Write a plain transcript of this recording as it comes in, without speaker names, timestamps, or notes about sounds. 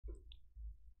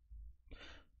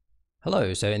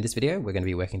Hello, so in this video we're going to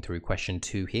be working through question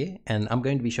 2 here, and I'm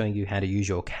going to be showing you how to use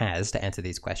your CAS to answer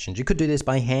these questions. You could do this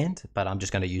by hand, but I'm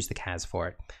just going to use the CAS for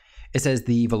it. It says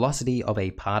the velocity of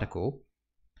a particle,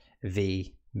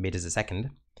 v meters a second,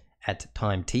 at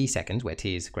time t seconds, where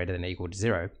t is greater than or equal to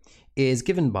 0, is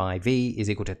given by v is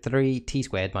equal to 3t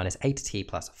squared minus 8t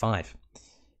plus 5.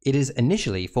 It is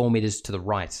initially 4 meters to the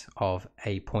right of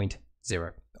a point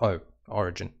 0,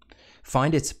 origin.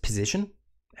 Find its position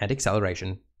and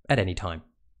acceleration at any time.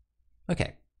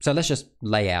 Okay, so let's just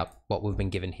lay out what we've been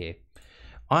given here.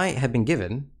 I have been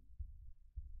given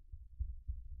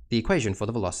the equation for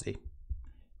the velocity,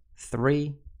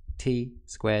 3t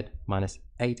squared minus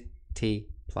 8t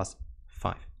plus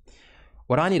 5.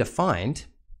 What I need to find,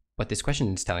 what this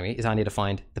question is telling me, is I need to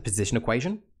find the position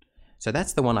equation. So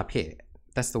that's the one up here.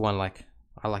 That's the one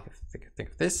I like to think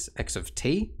of this, x of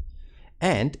t.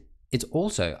 And it's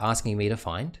also asking me to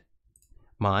find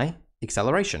my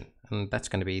acceleration, and that's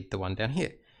going to be the one down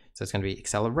here. So it's going to be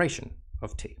acceleration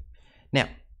of t. Now,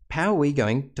 how are we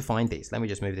going to find these? Let me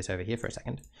just move this over here for a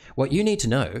second. What you need to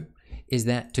know is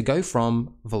that to go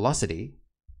from velocity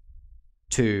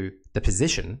to the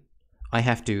position, I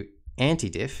have to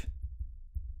anti-diff,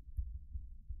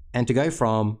 and to go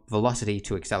from velocity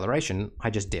to acceleration, I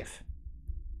just diff.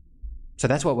 So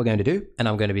that's what we're going to do, and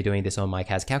I'm going to be doing this on my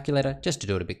CAS calculator just to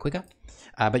do it a bit quicker.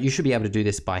 But you should be able to do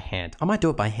this by hand. I might do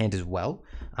it by hand as well,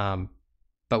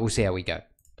 but we'll see how we go.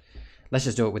 Let's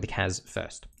just do it with the CAS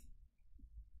first.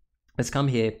 Let's come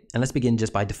here, and let's begin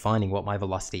just by defining what my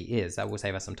velocity is. That will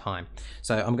save us some time.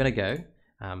 So I'm going to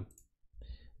go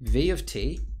v of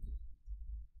t,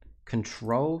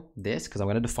 control this, because I'm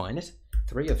going to define it,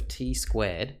 3 of t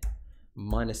squared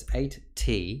minus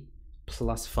 8t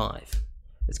plus 5.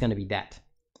 It's going to be that.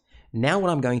 Now what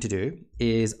I'm going to do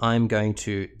is I'm going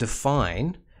to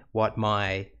define what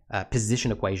my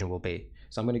position equation will be.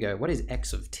 So I'm going to go, what is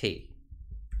x of t?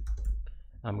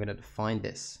 I'm going to define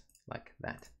this like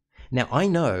that. Now I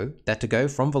know that to go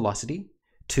from velocity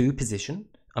to position,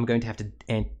 I'm going to have to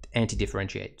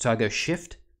anti-differentiate. So I go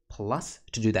shift plus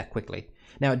to do that quickly.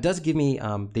 Now it does give me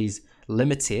these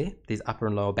limits here, these upper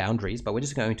and lower boundaries, but we're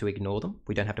just going to ignore them.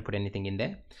 We don't have to put anything in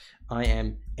there. I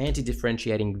am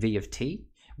anti-differentiating v of t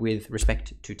with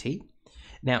respect to t.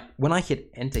 Now, when I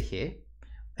hit enter here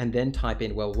and then type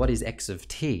in, well, what is x of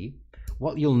t?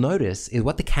 What you'll notice is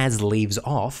what the CAS leaves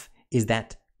off is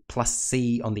that plus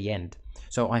c on the end.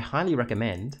 So I highly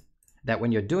recommend that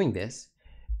when you're doing this,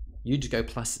 you just go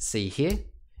plus c here,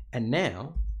 and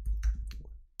now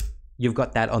you've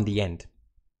got that on the end.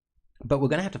 But we're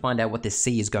going to have to find out what this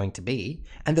c is going to be,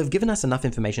 and they've given us enough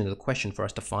information in the question for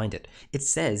us to find it. It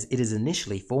says it is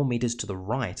initially 4 meters to the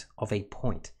right of a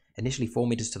point. Initially 4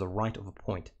 meters to the right of a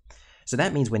point. So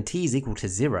that means when t is equal to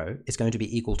 0, it's going to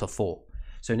be equal to 4.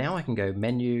 So now I can go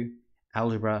menu,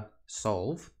 algebra,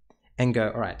 solve, and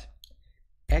go, all right,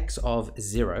 x of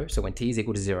 0, so when t is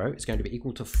equal to 0, it's going to be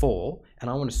equal to 4, and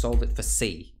I want to solve it for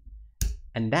c.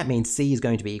 And that means c is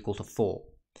going to be equal to 4.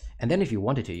 And then if you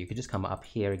wanted to, you could just come up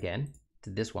here again to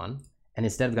this one, and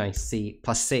instead of going c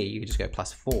plus c, you could just go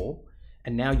plus 4,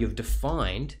 and now you've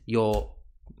defined your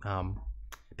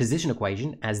position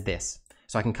equation as this.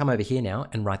 So I can come over here now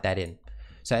and write that in.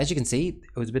 So as you can see,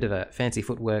 it was a bit of a fancy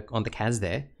footwork on the CAS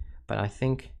there, but I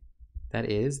think that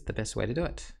is the best way to do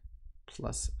it.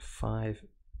 Plus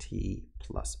 5t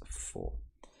plus 4.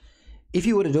 If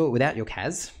you were to do it without your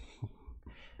CAS,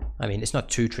 I mean, it's not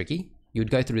too tricky. You would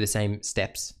go through the same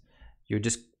steps. You would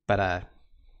just, but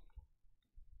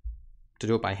to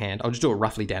do it by hand, I'll just do it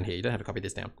roughly down here. You don't have to copy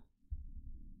this down.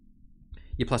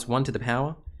 You plus 1 to the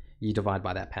power, you divide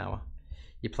by that power.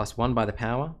 You plus 1 by the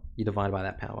power, you divide by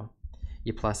that power.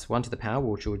 You plus 1 to the power,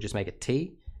 which will just make it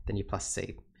t, then you plus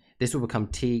c. This will become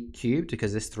t cubed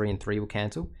because this 3 and 3 will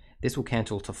cancel. This will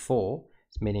cancel to 4,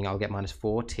 meaning I'll get minus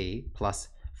 4t plus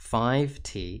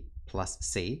 5t plus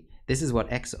c. This is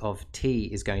what x of t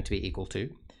is going to be equal to.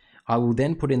 I will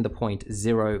then put in the point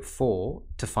 0, 4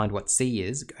 to find what c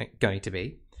is going to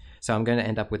be. So I'm going to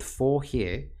end up with 4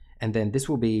 here, and then this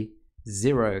will be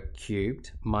 0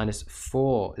 cubed minus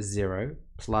 4, 0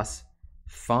 plus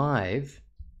 5,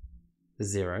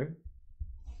 0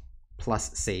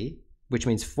 plus c, which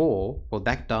means 4, well,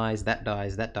 that dies, that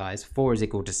dies, that dies. 4 is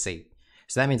equal to c.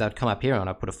 So that means I'd come up here and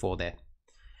I'd put a 4 there.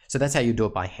 So that's how you do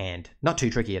it by hand. Not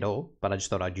too tricky at all, but I just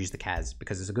thought I'd use the CAS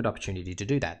because it's a good opportunity to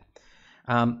do that.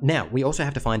 Now, we also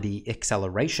have to find the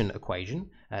acceleration equation.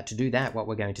 To do that, what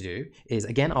we're going to do is,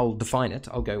 again, I'll define it.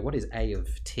 I'll go, what is a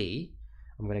of t?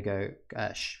 I'm going to go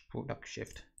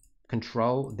shift,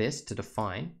 control this to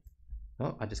define.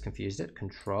 Oh, I just confused it.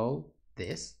 Control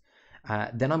this.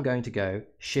 Then I'm going to go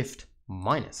shift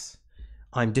minus.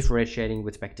 I'm differentiating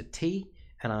with respect to t,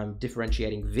 and I'm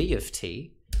differentiating v of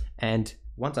t. And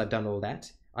once I've done all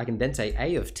that, I can then say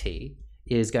a of t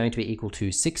is going to be equal to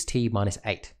 6t minus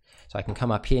 8. So I can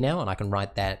come up here now and I can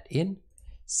write that in,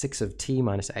 6 of t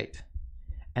minus 8.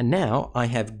 And now I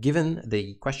have given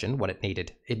the question what it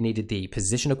needed. It needed the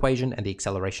position equation and the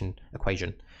acceleration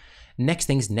equation. Next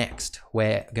thing's next.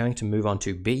 We're going to move on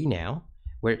to B now,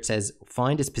 where it says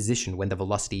find its position when the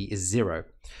velocity is 0.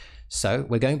 So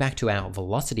we're going back to our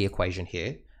velocity equation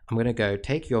here. I'm going to go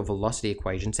take your velocity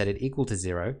equation, set it equal to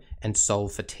 0, and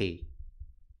solve for t.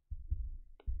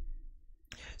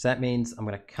 So that means I'm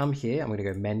going to come here, I'm going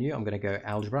to go menu, I'm going to go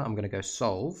algebra, I'm going to go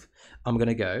solve. I'm going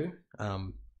to go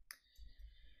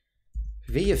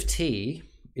v of t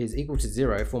is equal to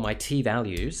 0 for my t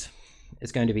values.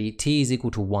 It's going to be t is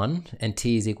equal to 1 and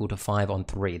t is equal to 5 on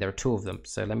 3. There are two of them,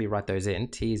 so let me write those in.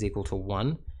 T is equal to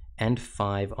 1 and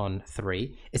 5 on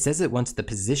 3. It says it wants the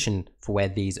position for where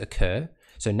these occur.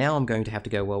 So now I'm going to have to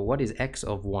go, well, what is x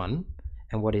of 1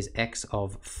 and what is x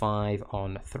of 5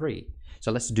 on 3?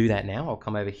 So let's do that now. I'll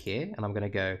come over here and I'm going to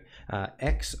go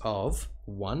x of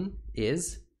 1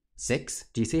 is 6.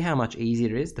 Do you see how much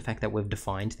easier it is? The fact that we've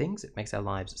defined things, it makes our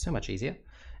lives so much easier.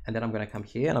 And then I'm going to come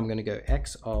here and I'm going to go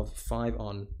x of 5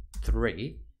 on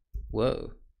 3.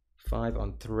 Whoa, 5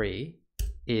 on 3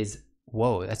 is,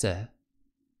 whoa, that's an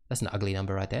ugly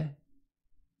number right there.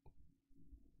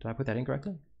 Did I put that in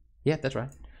correctly? Yeah, that's right.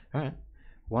 All right,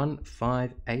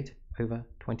 158 over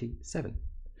 27.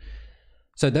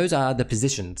 So those are the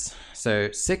positions.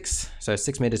 So 6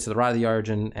 meters to the right of the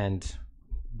origin and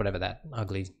whatever that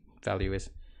ugly value is,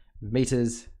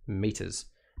 meters.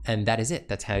 And that is it.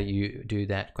 That's how you do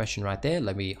that question right there.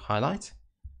 Let me highlight.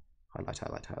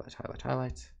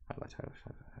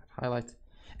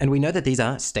 And we know that these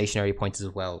are stationary points as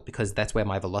well, because that's where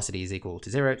my velocity is equal to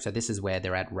 0. So this is where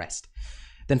they're at rest.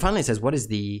 Then finally it says, what is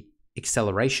the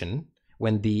acceleration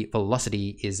when the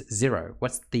velocity is 0?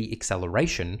 What's the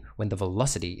acceleration when the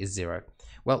velocity is 0?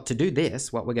 Well, to do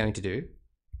this, what we're going to do,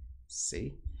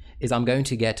 is I'm going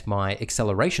to get my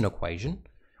acceleration equation,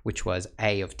 which was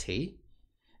a of t,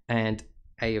 and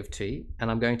a of t,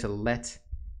 and I'm going to let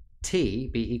t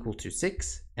be equal to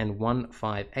 6 and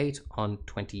 158 on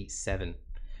 27.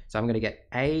 So I'm going to get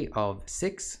a of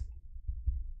 6,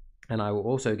 and I will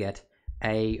also get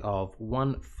a of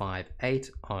 158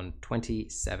 on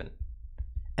 27.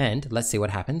 And let's see what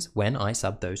happens when I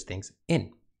sub those things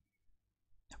in.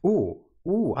 Ooh,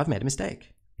 I've made a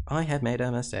mistake. I have made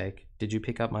a mistake. Did you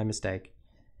pick up my mistake?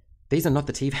 These are not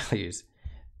the t values.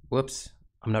 Whoops.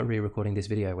 I'm not re-recording this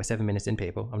video. We're 7 minutes in,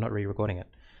 people. I'm not re-recording it.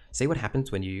 See what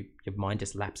happens when your mind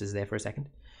just lapses there for a second?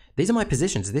 These are my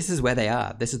positions. This is where they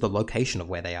are. This is the location of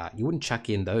where they are. You wouldn't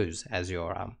chuck in those as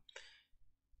your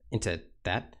into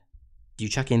that. You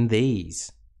chuck in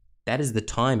these. That is the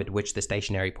time at which the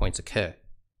stationary points occur.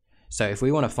 So if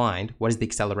we want to find what is the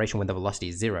acceleration when the velocity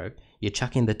is 0, you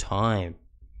chuck in the time.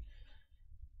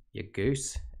 You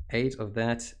goose. 8 of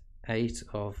that, 8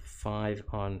 of 5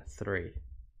 on 3.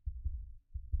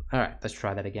 All right, let's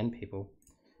try that again, people.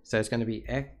 So it's going to be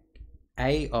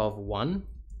a of 1,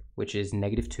 which is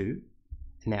 -2.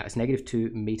 Now it's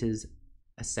 -2 meters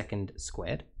a second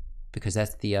squared, because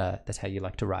that's how you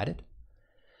like to write it.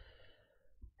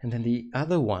 And then the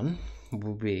other one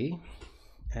will be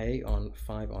a on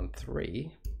 5 on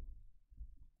 3,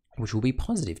 which will be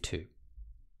 +2.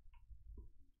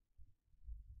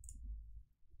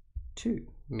 2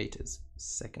 meters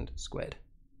second squared.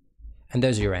 And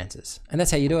those are your answers. And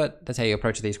that's how you do it. That's how you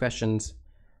approach these questions.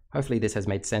 Hopefully this has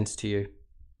made sense to you.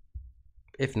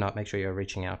 If not, make sure you're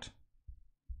reaching out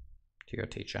to your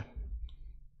teacher.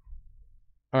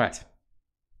 All right,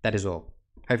 that is all.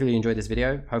 Hopefully you enjoyed this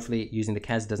video. Hopefully using the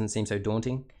CAS doesn't seem so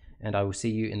daunting, and I will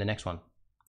see you in the next one.